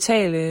jeg kunne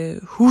betale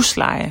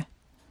husleje?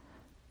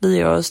 Ved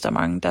jeg også, der er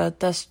mange,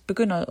 der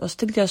begynder at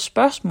stille de her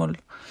spørgsmål.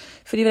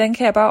 Fordi hvordan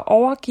kan jeg bare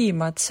overgive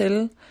mig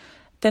til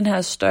den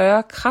her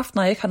større kraft,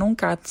 når jeg ikke har nogen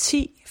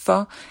garanti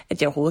for,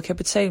 at jeg overhovedet kan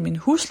betale min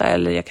husleje,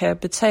 eller jeg kan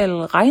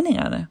betale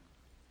regningerne.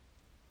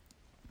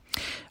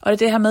 Og det er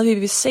det her med, at vi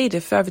vil se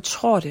det, før vi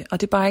tror det,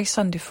 og det er bare ikke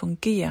sådan, det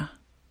fungerer.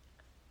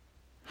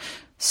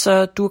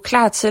 Så du er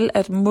klar til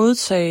at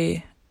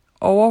modtage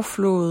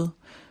overflod,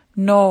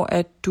 når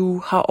at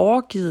du har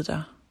overgivet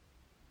dig.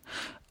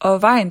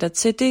 Og vejen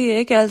dertil, det er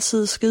ikke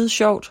altid skide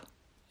sjovt.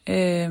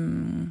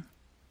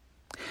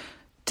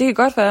 Det kan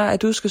godt være,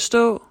 at du skal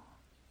stå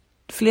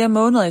flere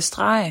måneder i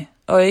streg,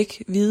 og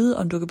ikke vide,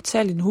 om du kan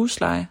betale din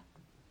husleje.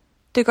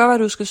 Det kan godt være,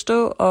 at du skal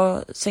stå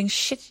og tænke,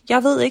 shit,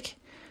 jeg ved ikke,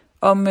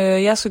 om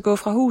jeg skal gå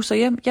fra hus og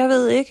hjem. Jeg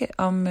ved ikke,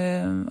 om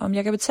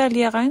jeg kan betale de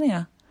her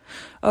regninger.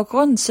 Og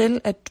grunden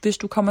til, at hvis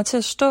du kommer til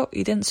at stå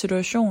i den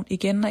situation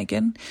igen og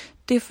igen,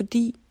 det er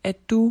fordi,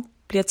 at du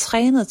bliver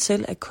trænet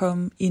til at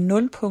komme i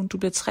nulpunkt. Du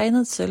bliver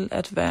trænet til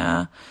at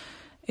være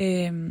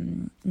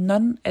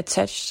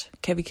non-attached,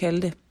 kan vi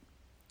kalde det.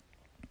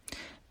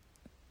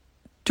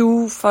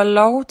 Du får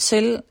lov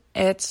til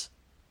at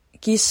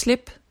give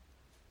slip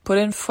på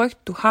den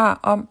frygt, du har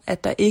om,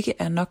 at der ikke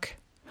er nok.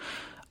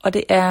 Og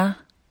det er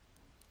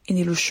en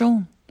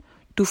illusion.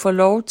 Du får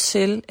lov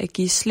til at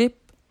give slip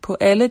på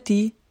alle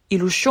de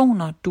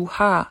illusioner, du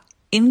har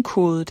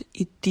indkodet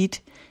i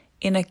dit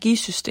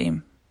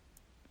energisystem.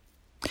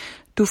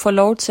 Du får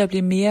lov til at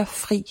blive mere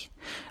fri.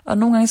 Og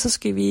nogle gange så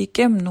skal vi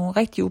igennem nogle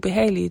rigtig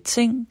ubehagelige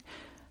ting,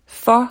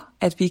 for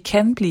at vi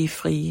kan blive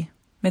frie.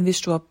 Men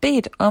hvis du har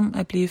bedt om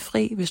at blive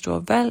fri, hvis du har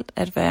valgt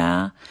at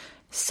være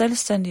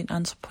selvstændig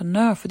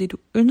entreprenør, fordi du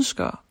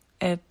ønsker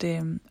at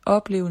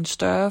opleve en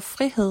større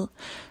frihed,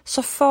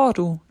 så får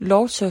du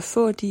lov til at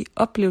få de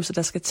oplevelser,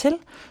 der skal til,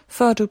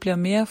 for at du bliver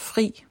mere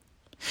fri.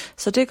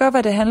 Så det kan godt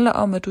være, det handler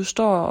om, at du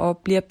står og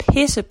bliver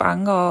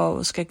pissebange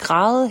og skal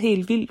græde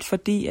helt vildt,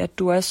 fordi at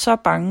du er så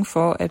bange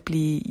for at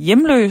blive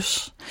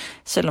hjemløs,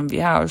 selvom vi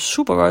har et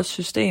super godt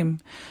system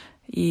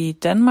i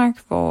Danmark,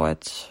 hvor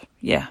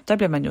der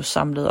bliver man jo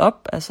samlet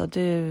op. Altså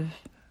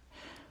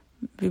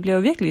vi bliver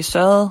jo virkelig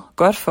sørget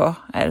godt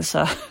for,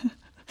 altså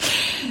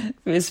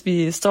hvis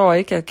vi står og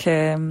ikke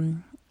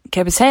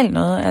kan betale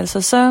noget.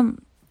 Altså så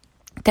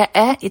der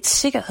er et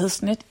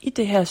sikkerhedsnet i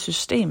det her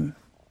system,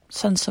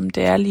 sådan som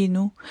det er lige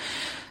nu.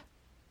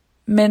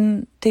 Men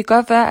det kan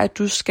godt være, at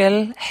du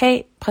skal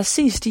have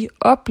præcis de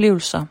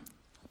oplevelser.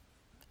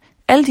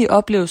 Alle de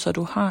oplevelser,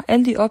 du har,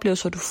 alle de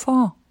oplevelser, du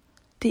får,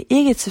 det er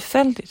ikke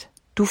tilfældigt.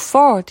 Du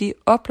får de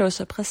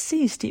oplevelser,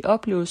 præcis de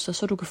oplevelser,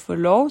 så du kan få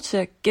lov til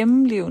at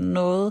gennemleve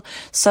noget,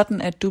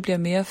 sådan at du bliver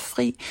mere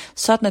fri,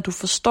 sådan at du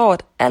forstår,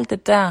 at alt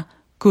det der,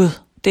 Gud,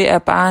 det er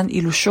bare en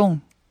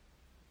illusion.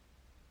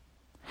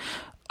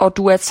 Og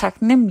du er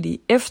taknemmelig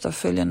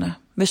efterfølgende,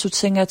 hvis du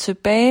tænker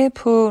tilbage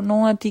på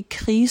nogle af de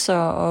kriser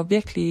og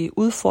virkelig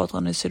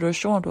udfordrende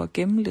situationer, du har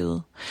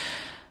gennemlevet.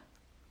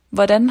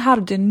 Hvordan har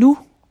du det nu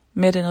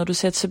med det, når du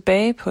ser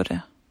tilbage på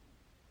det?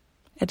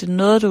 Er det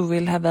noget, du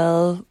ville have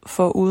været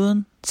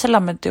foruden?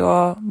 Selvom at det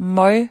var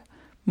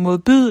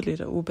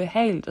modbydeligt og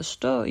ubehageligt at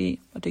stå i,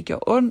 og det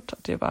gjorde ondt,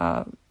 og det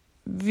var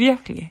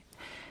virkelig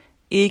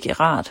ikke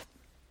rart.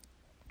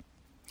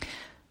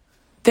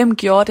 Hvem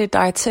gjorde det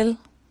dig til?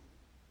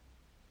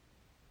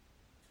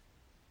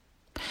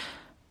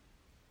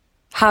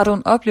 Har du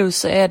en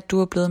oplevelse af, at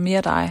du er blevet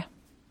mere dig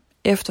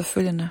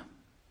efterfølgende?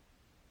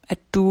 At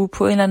du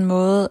på en eller anden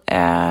måde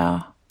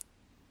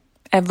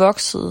er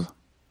vokset,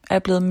 er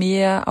blevet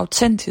mere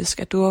autentisk,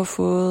 at du har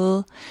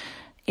fået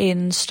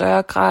en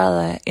større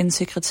grad af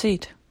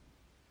integritet.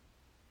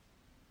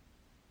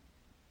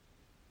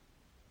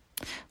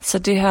 Så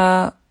det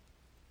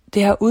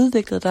har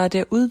udviklet dig, det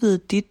har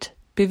udvidet dit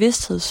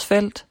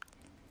bevidsthedsfelt,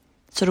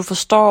 så du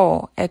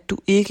forstår, at du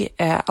ikke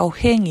er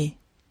afhængig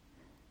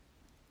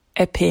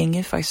af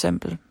penge, for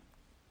eksempel.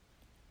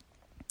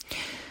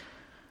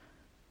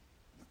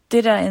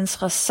 Det, der er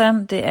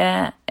interessant, det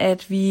er,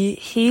 at vi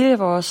hele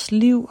vores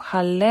liv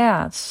har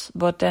lært,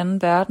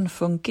 hvordan verden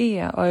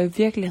fungerer, og i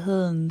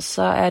virkeligheden,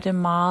 så er det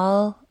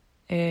meget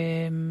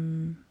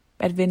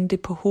at vende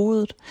det på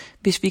hovedet.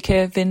 Hvis vi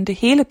kan vende det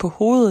hele på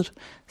hovedet,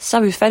 så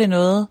er vi fat i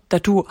noget, der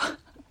dur.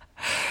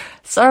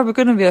 Så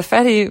begynder vi at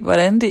fat i,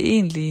 hvordan det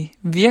egentlig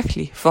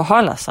virkelig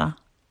forholder sig.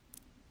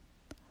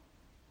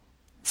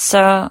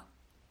 Så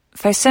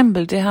for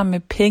eksempel det her med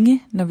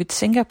penge, når vi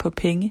tænker på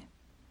penge.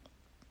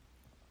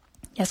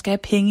 Jeg skal have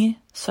penge,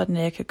 sådan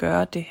at jeg kan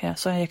gøre det her,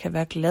 så jeg kan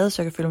være glad,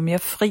 så jeg kan føle mig mere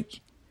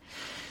fri.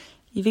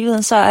 I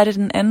virkeligheden så er det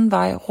den anden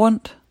vej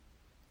rundt.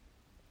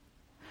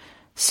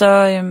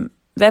 Så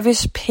hvad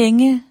hvis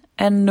penge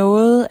er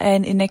noget af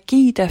en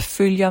energi, der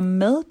følger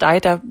med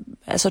dig, der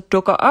altså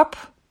dukker op,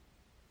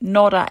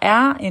 når der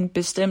er en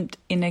bestemt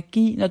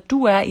energi, når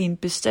du er i en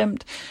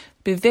bestemt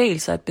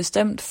bevægelse, et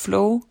bestemt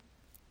flow,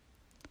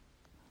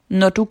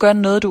 når du gør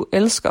noget, du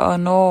elsker, og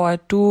når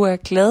du er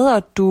glad,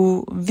 og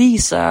du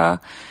viser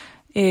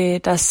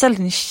dig selv,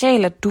 din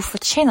sjæl, at du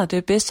fortjener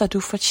det bedste, og du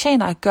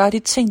fortjener at gøre de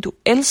ting, du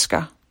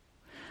elsker.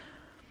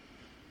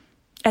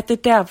 At det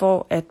er der,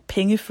 hvor at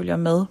penge følger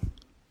med.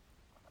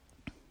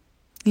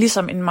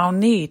 Ligesom en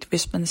magnet,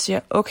 hvis man siger,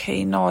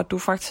 okay, når du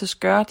faktisk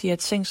gør de her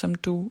ting, som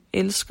du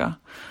elsker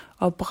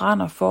og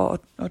brænder for,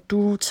 og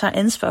du tager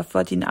ansvar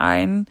for din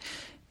egen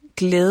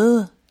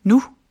glæde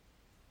nu,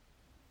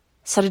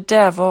 så er det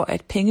der, hvor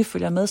at penge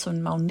følger med som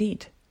en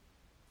magnet.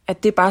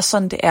 At det er bare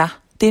sådan, det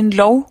er. Det er en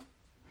lov.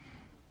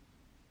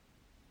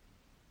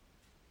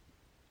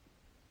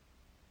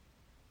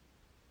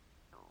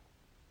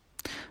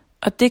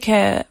 Og det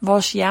kan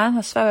vores hjerne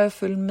have svært ved at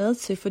følge med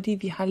til, fordi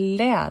vi har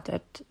lært,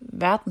 at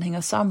verden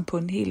hænger sammen på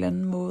en helt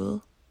anden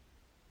måde.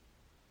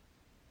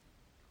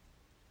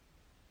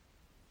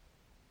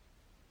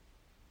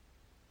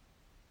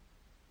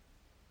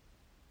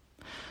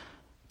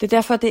 Det er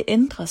derfor, det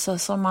ændrer sig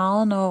så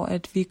meget, når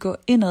at vi går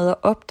indad og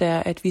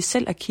opdager, at vi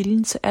selv er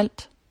kilden til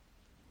alt.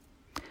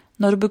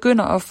 Når du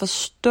begynder at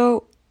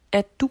forstå,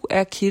 at du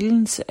er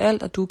kilden til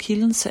alt, og du er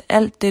kilden til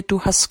alt det, du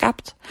har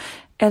skabt,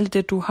 alt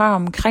det, du har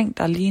omkring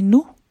dig lige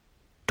nu.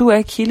 Du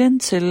er kilden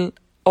til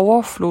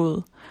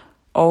overflod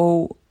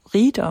og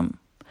rigdom.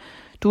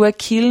 Du er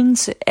kilden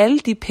til alle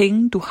de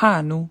penge, du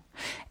har nu.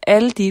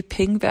 Alle de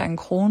penge, hver en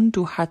krone,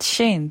 du har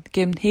tjent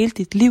gennem hele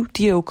dit liv,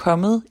 de er jo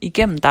kommet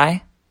igennem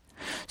dig.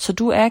 Så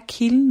du er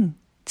kilden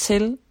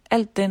til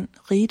al den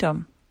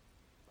rigdom.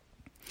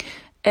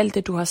 Alt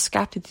det, du har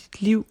skabt i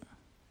dit liv.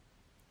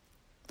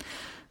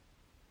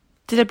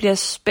 Det, der bliver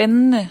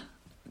spændende,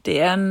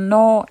 det er,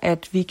 når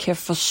at vi kan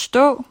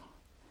forstå,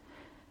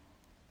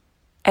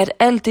 at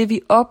alt det,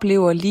 vi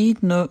oplever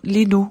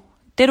lige nu,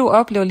 det du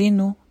oplever lige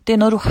nu, det er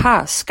noget, du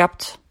har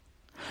skabt.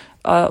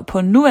 Og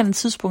på nuværende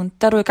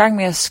tidspunkt, der er du i gang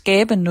med at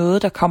skabe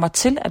noget, der kommer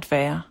til at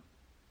være.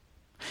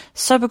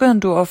 Så begynder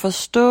du at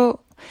forstå,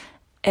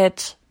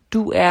 at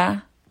du er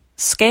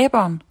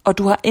skaberen, og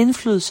du har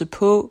indflydelse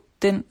på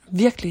den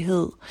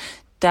virkelighed,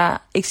 der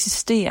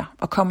eksisterer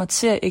og kommer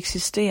til at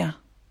eksistere.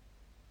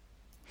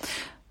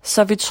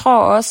 Så vi tror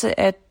også,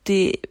 at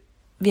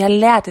vi har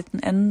lært det den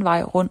anden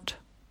vej rundt.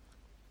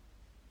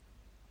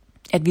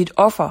 At vi er et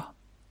offer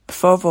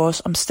for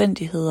vores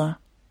omstændigheder.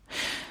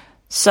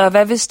 Så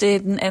hvad hvis det er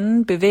den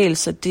anden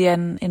bevægelse? Det er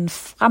en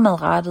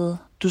fremadrettet.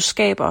 Du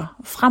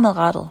skaber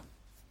fremadrettet.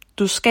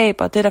 Du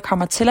skaber det, der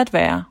kommer til at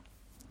være.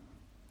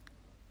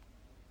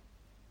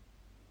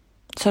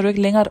 Så er du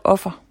ikke længere et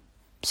offer.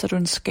 Så er du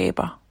en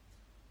skaber.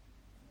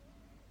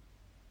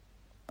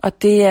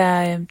 Og det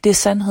er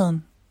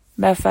sandheden.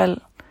 I hvert fald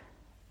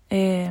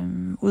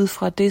ud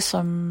fra det,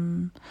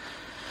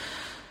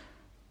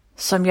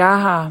 som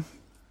jeg har,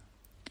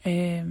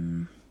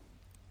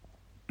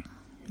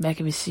 hvad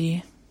kan vi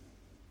sige,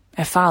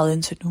 erfaret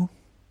indtil nu.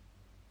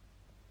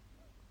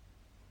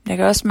 Jeg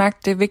kan også mærke,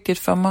 det er vigtigt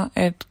for mig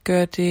at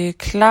gøre det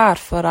klart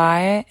for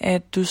dig,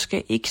 at du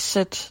skal ikke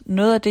sætte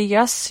noget af det,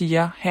 jeg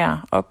siger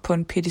her, op på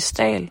en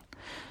pedestal.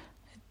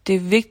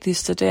 Det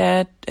vigtigste, det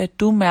er, at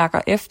du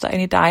mærker efter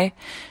ind i dig,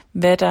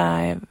 hvad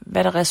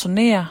der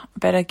resonerer,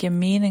 hvad der giver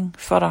mening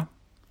for dig.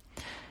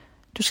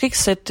 Du skal ikke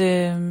sætte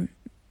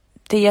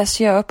det, jeg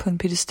siger, op på en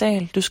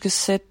pedestal. Du skal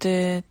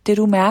sætte det,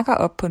 du mærker,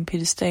 op på en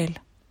pedestal.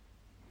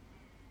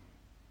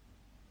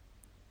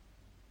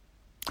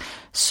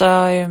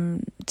 Så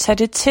tag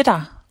det til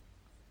dig,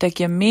 der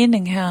giver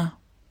mening her.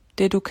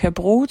 Det, du kan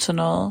bruge til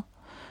noget.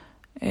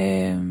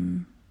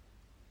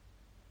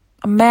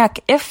 Og mærk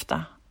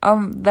efter,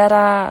 om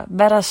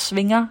hvad der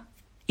svinger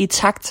i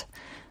takt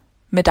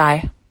med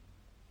dig.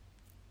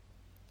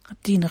 Og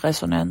din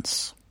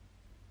resonans.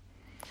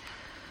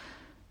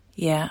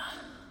 Ja.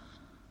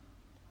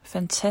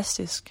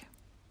 Fantastisk.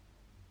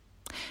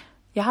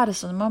 Jeg har det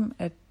som om,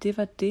 at det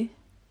var det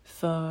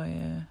for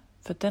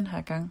den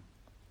her gang.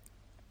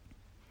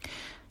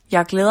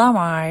 Jeg glæder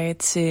mig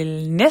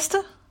til næste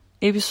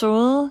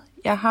episode.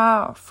 Jeg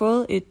har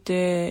fået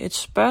et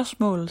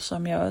spørgsmål,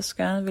 som jeg også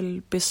gerne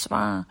vil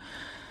besvare.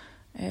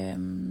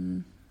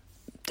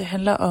 Det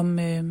handler om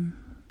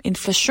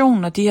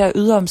inflation og de her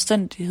ydre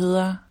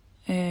omstændigheder,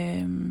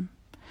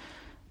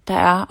 der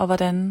er, og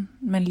hvordan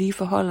man lige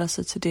forholder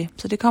sig til det.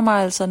 Så det kommer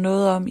altså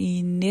noget om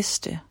i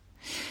næste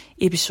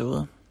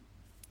episode.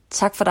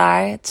 Tak for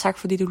dig. Tak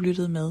fordi du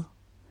lyttede med.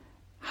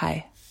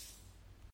 Hej.